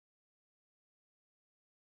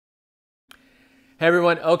Hey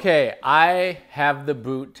everyone, okay, I have the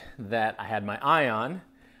boot that I had my eye on.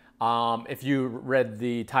 If you read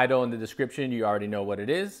the title and the description, you already know what it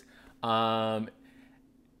is. Yeah,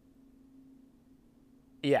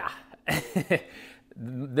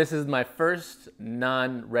 this is my first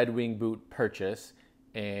non-Red Wing boot purchase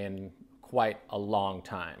in quite a long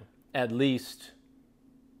time, at least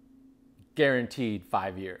guaranteed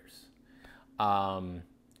 5 years.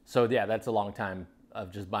 So yeah, that's a long time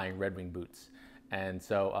of just buying Red Wing boots. And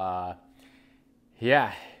so,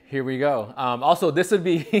 yeah, here we go. Also, this would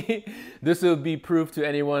be this would be proof to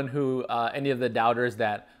anyone who any of the doubters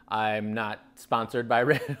that I'm not sponsored by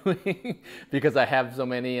Red Wing because I have so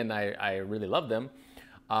many and I really love them.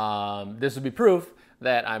 This would be proof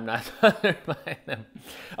that I'm not sponsored by them.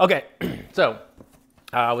 Okay, so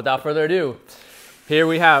without further ado, here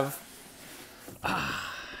we have.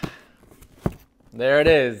 There it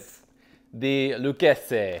is, the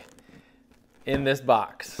Lucchese in this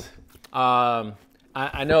box. I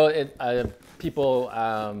know it, people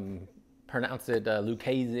pronounce it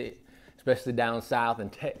Lucchese, especially down south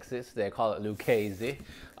in Texas. They call it Lucchese.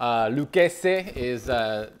 Lucchese is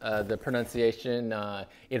the pronunciation.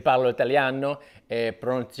 Il parlo italiano è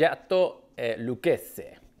pronunciato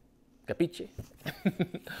Lucchese. Capisci?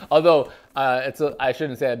 Although I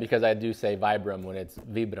shouldn't say it because I do say vibram when it's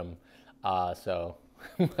vibram. So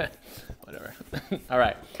whatever. All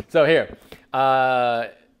right. So here,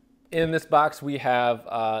 in this box we have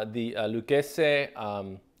the Lucchese,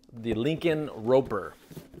 the Lincoln Roper.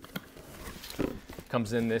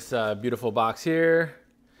 Comes in this beautiful box here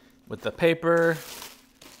with the paper,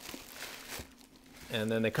 and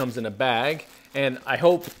then it comes in a bag. And I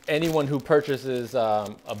hope anyone who purchases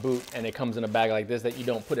a boot and it comes in a bag like this, that you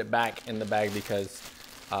don't put it back in the bag because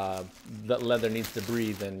the leather needs to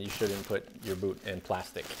breathe, and you shouldn't put your boot in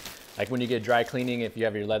plastic. Like when you get dry cleaning, if you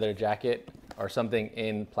have your leather jacket or something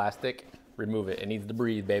in plastic, remove it. It needs to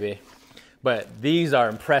breathe, baby. But these are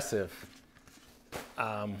impressive.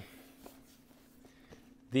 Wow.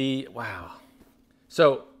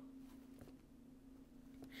 So,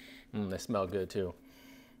 they smell good too.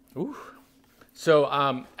 Ooh.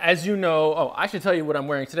 So, as you know, oh, I should tell you what I'm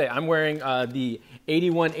wearing today. I'm wearing the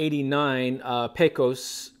 8189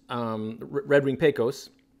 Pecos, Red Wing Pecos.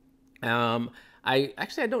 I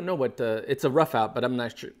don't know what it's a rough out, but I'm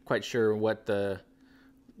not quite sure what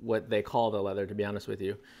they call the leather, to be honest with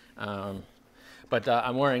you. But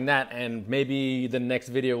I'm wearing that, and maybe the next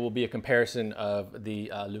video will be a comparison of the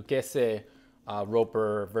Lucchese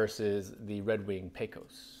Roper versus the Red Wing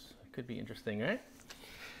Pecos. Could be interesting, right?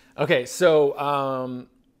 Okay, so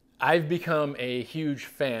I've become a huge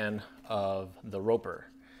fan of the Roper.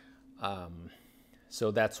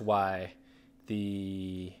 So that's why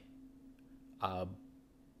the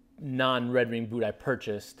non-Red Wing boot I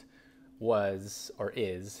purchased was, or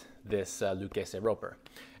is, this Lucchese Roper.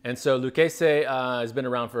 And so Lucchese has been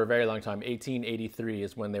around for a very long time. 1883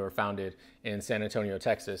 is when they were founded in San Antonio,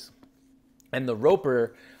 Texas. And the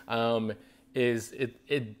Roper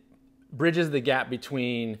it bridges the gap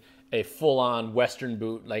between a full-on Western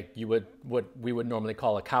boot, like what we would normally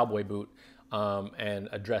call a cowboy boot, and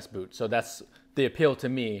a dress boot. So that's the appeal to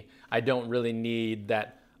me. I don't really need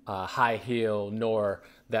that high heel nor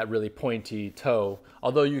that really pointy toe,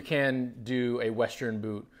 although you can do a Western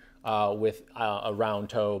boot with a round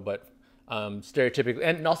toe, but stereotypically,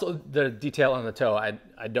 and also the detail on the toe,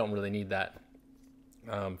 I don't really need that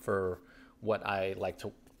for what I like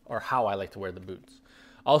to, or how I like to wear the boots.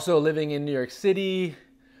 Also, living in New York City,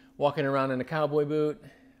 walking around in a cowboy boot,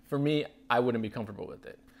 for me, I wouldn't be comfortable with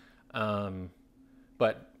it.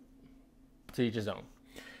 But to each his own.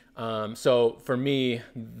 So for me,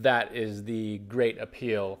 that is the great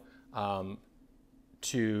appeal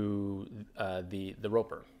to the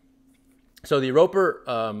Roper. So the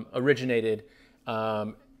Roper originated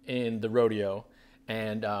in the rodeo,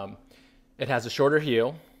 and it has a shorter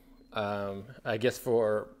heel, I guess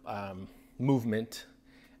for movement,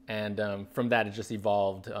 and from that it just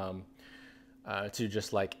evolved to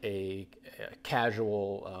just like a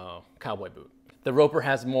casual cowboy boot. The Roper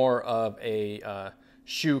has more of a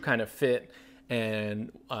shoe kind of fit,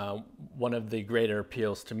 and one of the greater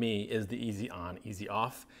appeals to me is the easy on, easy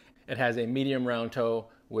off. It has a medium round toe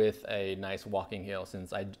with a nice walking heel,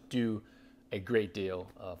 since I do a great deal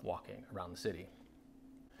of walking around the city.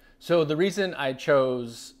 So the reason I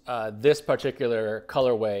chose this particular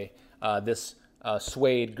colorway, this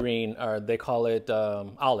suede green, or they call it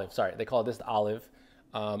olive, sorry, they call this the olive,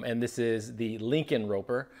 and this is the Lincoln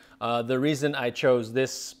Roper. The reason I chose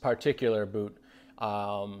this particular boot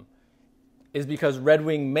is because Red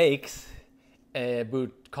Wing makes a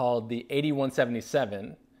boot called the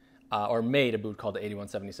 8177, or made a boot called the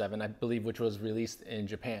 8177, I believe, which was released in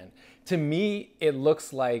Japan. To me, it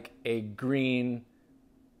looks like a green,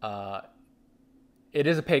 it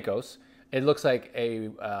is a Pecos. It looks like a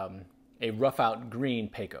rough out green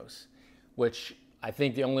Pecos, which I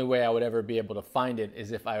think the only way I would ever be able to find it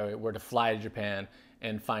is if I were to fly to Japan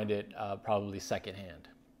and find it probably secondhand.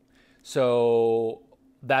 So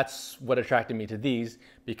that's what attracted me to these,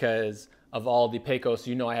 because of all the Pecos,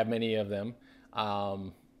 you know, I have many of them.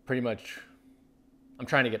 Pretty much, I'm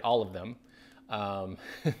trying to get all of them. I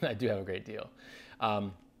do have a great deal.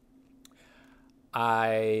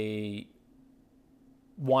 I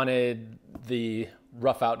wanted the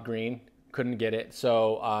rough out green, couldn't get it.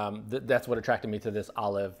 So that's what attracted me to this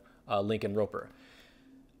Olive Lincoln Roper.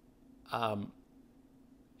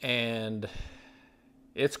 And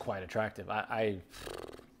it's quite attractive.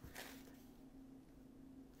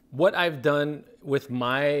 What I've done with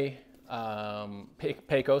my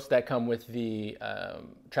Pecos that come with the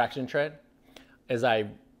traction tread is I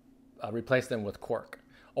replace them with cork,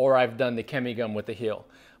 or I've done the chemi gum with the heel.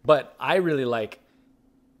 But I really like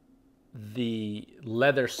the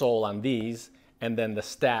leather sole on these, and then the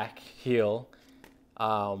stack heel,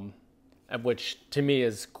 which to me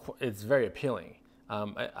it's very appealing.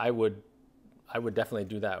 I would definitely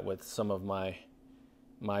do that with some of my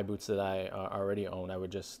boots that I already own. I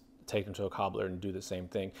would just take them to a cobbler and do the same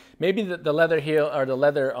thing. Maybe the leather heel or the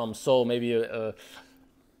leather sole, maybe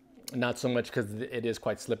not so much, because it is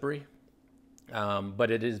quite slippery,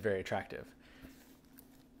 but it is very attractive.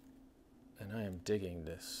 And I am digging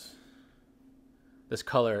this. This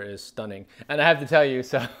color is stunning. And I have to tell you,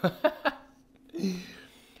 so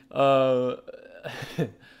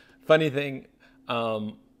funny thing,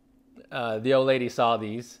 the old lady saw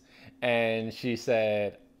these and she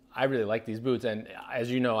said, I really like these boots. And as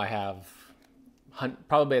you know, I have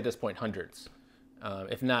probably at this point hundreds,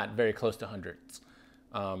 if not very close to hundreds,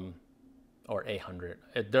 or 800.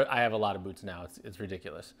 I have a lot of boots now. It's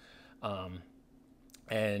ridiculous.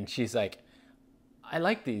 And she's like, I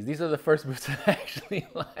like these. These are the first boots that I actually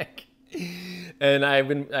like. And I've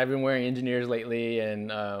been wearing engineers lately,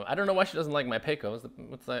 and I don't know why she doesn't like my Pecos.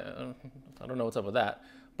 I don't know what's up with that,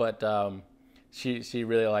 but she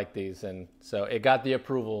really liked these, and so it got the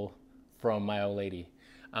approval from my old lady.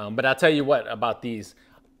 But I'll tell you what about these.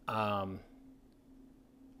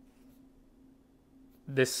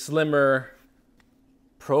 This slimmer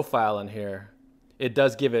profile in here, it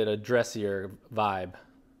does give it a dressier vibe.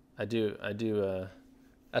 I do.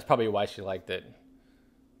 That's probably why she liked it,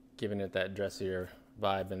 giving it that dressier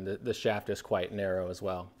vibe, and the shaft is quite narrow as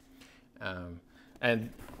well. And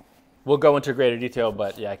we'll go into greater detail,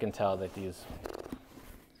 but yeah, I can tell that these,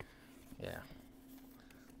 yeah,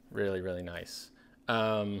 really, really nice.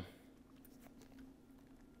 So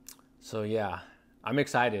yeah, I'm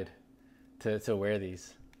excited to wear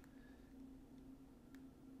these.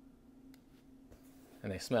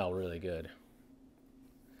 And they smell really good.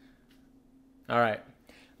 All right,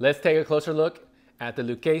 let's take a closer look at the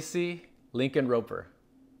Lucchese Lincoln Roper.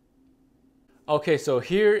 Okay, so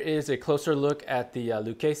here is a closer look at the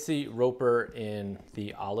Lucchese Roper in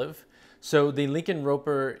the olive. So the Lincoln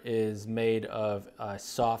Roper is made of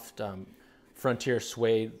soft frontier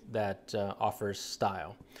suede that offers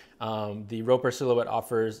style. The Roper silhouette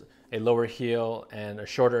offers a lower heel and a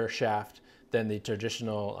shorter shaft than the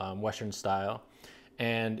traditional Western style,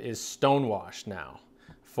 and is stonewashed now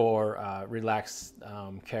for relaxed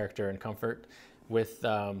character and comfort, with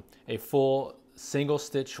a full single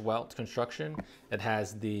stitch welt construction. It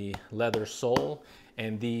has the leather sole,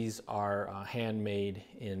 and these are handmade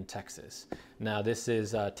in Texas. Now this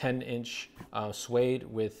is a 10-inch suede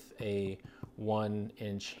with a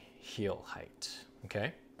 1-inch heel height,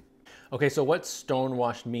 okay? Okay, so what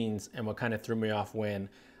stonewashed means, and what kind of threw me off when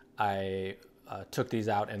I took these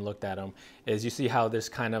out and looked at them, is you see how there's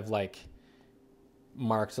kind of like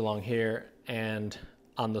marks along here and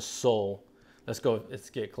on the sole. Let's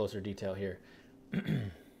get closer detail here.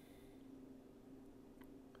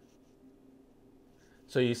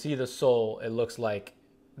 So you see the sole, it looks like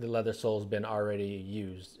the leather sole's been already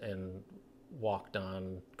used and walked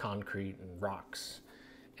on concrete and rocks.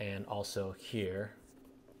 And also here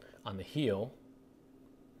on the heel,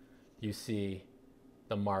 you see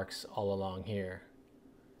the marks all along here.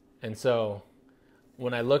 And so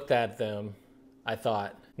when I looked at them,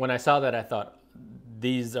 when I saw that, I thought,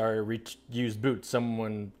 these are used boots.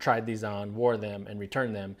 Someone tried these on, wore them, and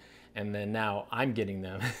returned them, and then now I'm getting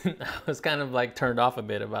them. I was kind of like turned off a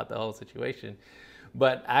bit about the whole situation.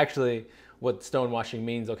 But actually, what stonewashing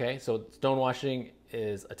means, okay? So stonewashing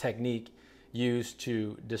is a technique used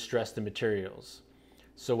to distress the materials.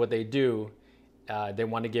 So what they do they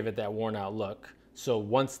want to give it that worn out look. So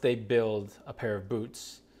once they build a pair of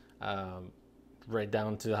boots, right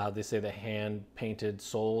down to how they say the hand painted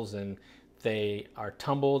soles, and they are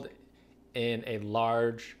tumbled in a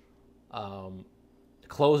large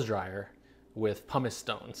clothes dryer with pumice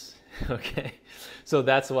stones. Okay, so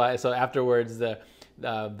that's why. So afterwards, the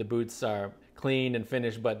boots are clean and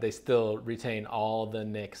finished, but they still retain all the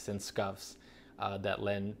nicks and scuffs that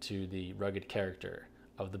lend to the rugged character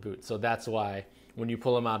of the boot. So that's why when you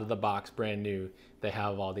pull them out of the box brand new, they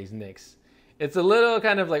have all these nicks. It's a little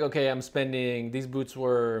kind of like, okay, I'm spending, these boots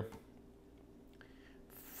were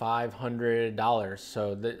 $500,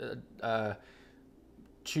 so the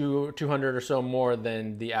 200 or so more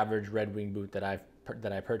than the average Red Wing boot that I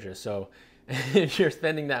purchased. So if you're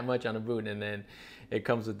spending that much on a boot and then it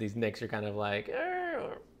comes with these nicks, you're kind of like,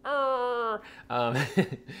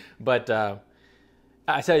 but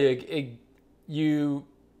I tell you,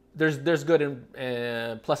 there's good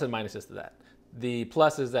and plus and minuses to that. The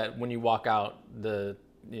plus is that when you walk out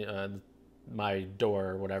my door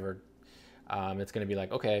or whatever, it's going to be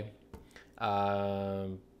like, okay,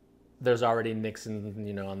 there's already nicks on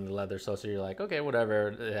the leather, so you're like, okay, whatever,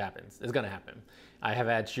 it happens. It's going to happen. I have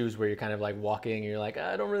had shoes where you're kind of like walking and you're like,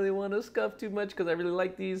 I don't really want to scuff too much because I really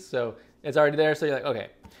like these, so it's already there. So you're like, okay.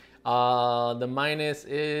 The minus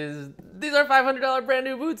is these are $500 brand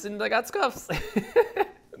new boots and I got scuffs.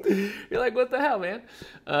 You're like, what the hell, man?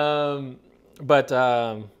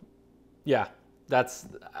 Yeah, that's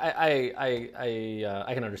I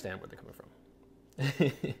can understand where they're coming from.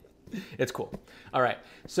 It's cool. All right,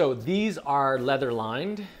 so these are leather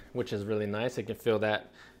lined, which is really nice. I can feel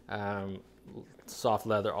that soft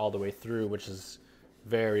leather all the way through, which is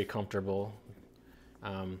very comfortable.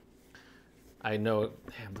 I know,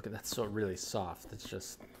 damn, look at that, so really soft. It's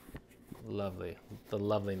just lovely, the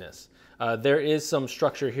loveliness. There is some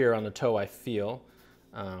structure here on the toe, I feel.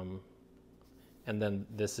 And then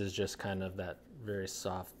this is just kind of that very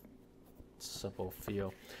soft, supple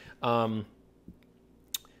feel.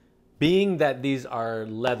 Being that these are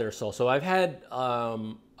leather soles, so I've had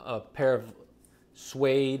a pair of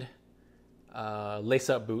suede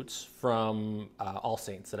lace-up boots from All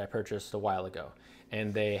Saints that I purchased a while ago,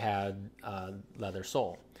 and they had leather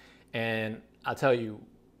sole. And I'll tell you,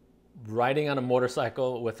 riding on a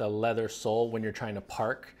motorcycle with a leather sole when you're trying to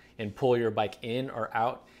park and pull your bike in or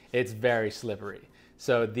out, it's very slippery.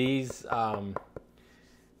 So these, there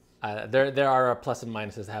are plus and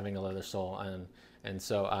minuses to having a leather sole, and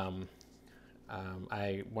so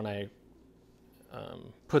when I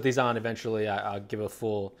put these on eventually, I'll give a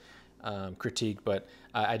full critique, but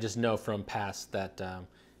I just know from past that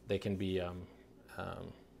they can be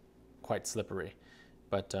quite slippery,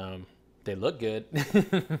 but they look good.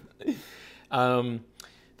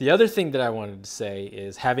 The other thing that I wanted to say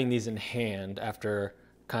is having these in hand after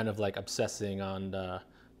kind of like obsessing on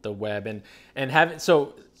the web and having,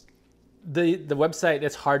 so the website,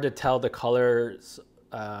 it's hard to tell the colors.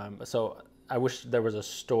 So I wish there was a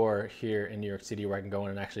store here in New York City where I can go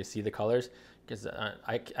in and actually see the colors, because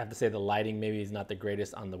I have to say the lighting maybe is not the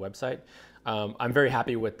greatest on the website. I'm very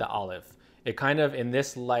happy with the olive. It kind of, in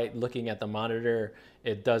this light, looking at the monitor,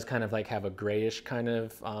 it does kind of like have a grayish kind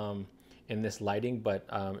of in this lighting, but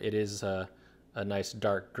it is a nice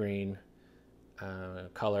dark green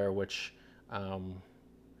color, which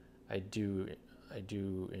I do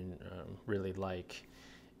really like.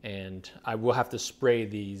 And I will have to spray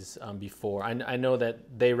these before. I know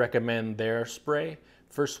that they recommend their spray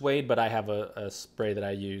for suede, but I have a spray that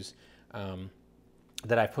I use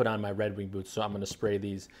that I put on my Red Wing boots, so I'm going to spray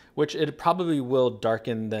these, which it probably will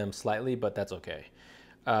darken them slightly, but that's okay.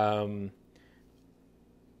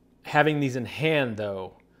 Having these in hand,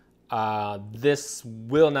 though, this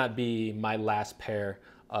will not be my last pair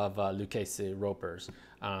of Lucchese Ropers.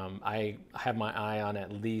 I have my eye on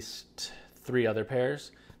at least 3 other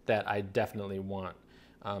pairs that I definitely want.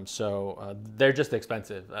 So they're just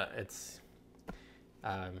expensive.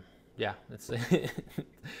 Yeah, it's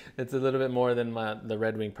it's a little bit more than the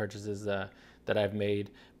Red Wing purchases that I've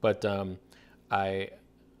made, but I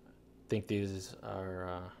think these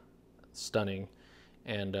are stunning,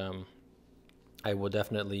 and I will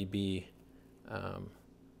definitely be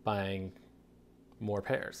buying more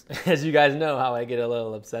pairs. As you guys know how I get a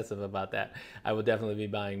little obsessive about that. I will definitely be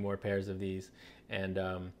buying more pairs of these, and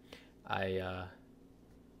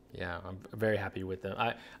yeah, I'm very happy with them.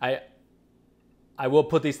 I will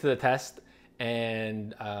put these to the test,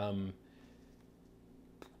 and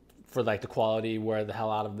for like the quality, wear the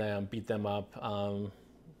hell out of them, beat them up,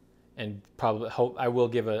 and probably hope I will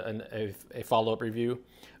give a follow-up review.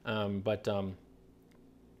 But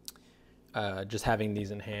just having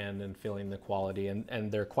these in hand and feeling the quality,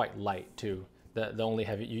 and they're quite light too. The only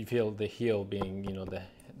heavy, you feel the heel being, you know,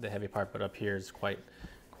 the heavy part, but up here is quite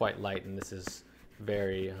light, and this is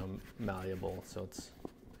very malleable. So it's,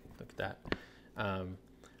 look at that.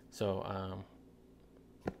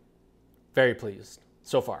 Very pleased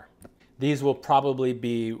so far. These will probably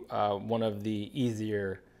be one of the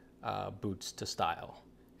easier boots to style,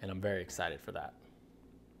 and I'm very excited for that.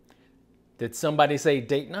 Did somebody say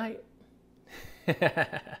date night?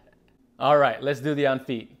 All right, let's do the on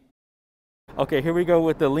feet. Okay, here we go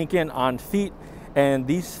with the Lincoln on feet, and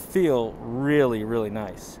these feel really, really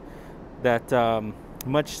nice. That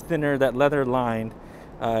much thinner, that leather lined,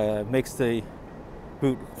 makes the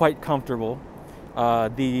boot quite comfortable.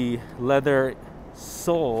 The leather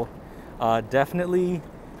sole definitely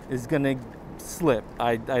is gonna slip.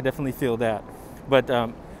 I definitely feel that. But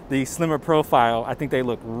the slimmer profile, I think they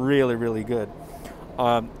look really, really good.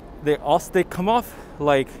 They come off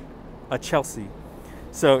like a Chelsea.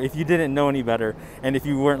 So if you didn't know any better, and if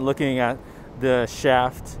you weren't looking at the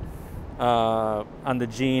shaft on the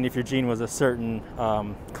jean, if your jean was a certain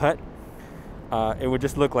cut, it would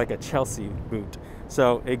just look like a Chelsea boot.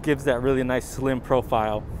 So it gives that really nice slim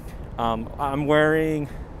profile. I'm wearing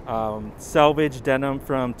selvage denim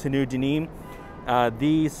from Tenu Denim.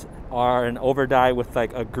 These are an overdye with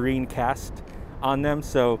like a green cast on them.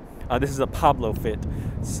 So this is a Pablo fit.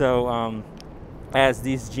 So as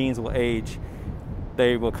these jeans will age,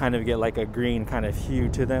 they will kind of get like a green kind of hue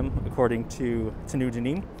to them, according to Tenu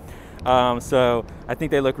Denim. So I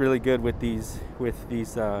think they look really good with these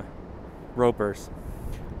ropers.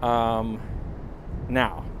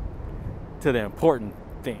 Now, to the important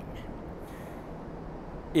thing.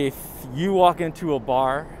 If you walk into a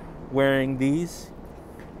bar wearing these,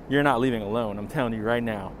 you're not leaving alone. I'm telling you right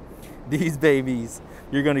now. These babies,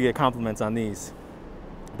 you're gonna get compliments on these.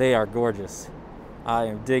 They are gorgeous. I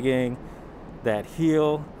am digging that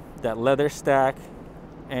heel, that leather stack,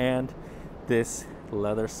 and this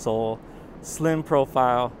leather sole, slim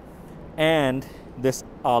profile, and this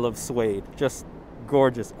olive suede. Just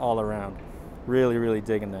gorgeous all around. Really, really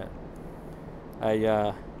digging that.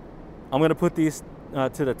 I'm gonna put these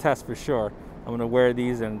to the test for sure. I'm gonna wear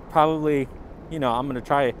these and probably, you know, I'm gonna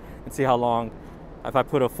try and see how long, if I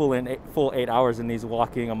put a full 8 hours in these,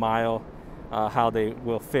 walking a mile, how they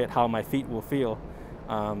will fit, how my feet will feel,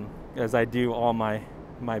 as I do all my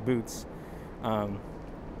boots.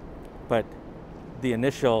 But the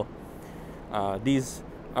initial, these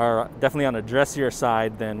are definitely on a dressier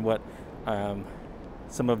side than what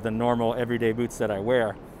some of the normal everyday boots that I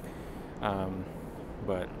wear.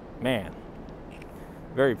 But man,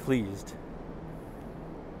 very pleased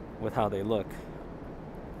with how they look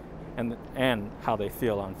and how they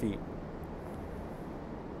feel on feet.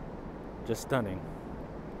 Just stunning.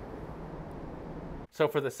 So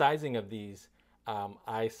for the sizing of these,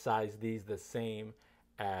 I size these the same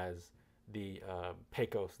as the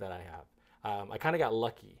Pecos that I have. I kind of got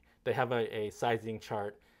lucky. They have a sizing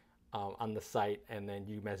chart on the site, and then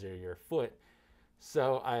you measure your foot.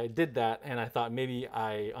 So I did that, and I thought maybe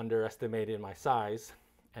I underestimated my size,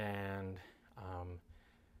 and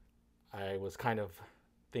I was kind of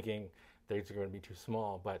thinking these are going to be too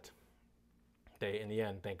small, but they, in the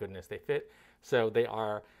end, thank goodness they fit. So they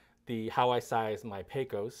are how I size my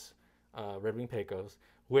Pecos, Red Wing Pecos,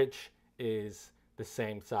 which is the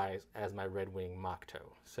same size as my Red Wing mock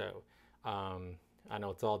toe. So I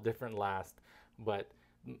know it's all different last, but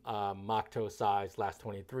mock toe size last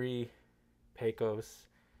 23, Pecos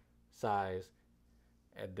size,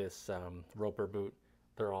 and this Roper boot,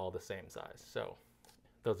 they're all the same size. So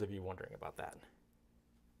those of you wondering about that.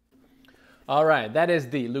 All right, that is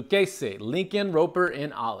the Lucchese Lincoln Roper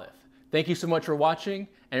in olive. Thank you so much for watching,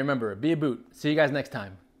 and remember, be a boot. See you guys next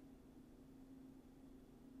time.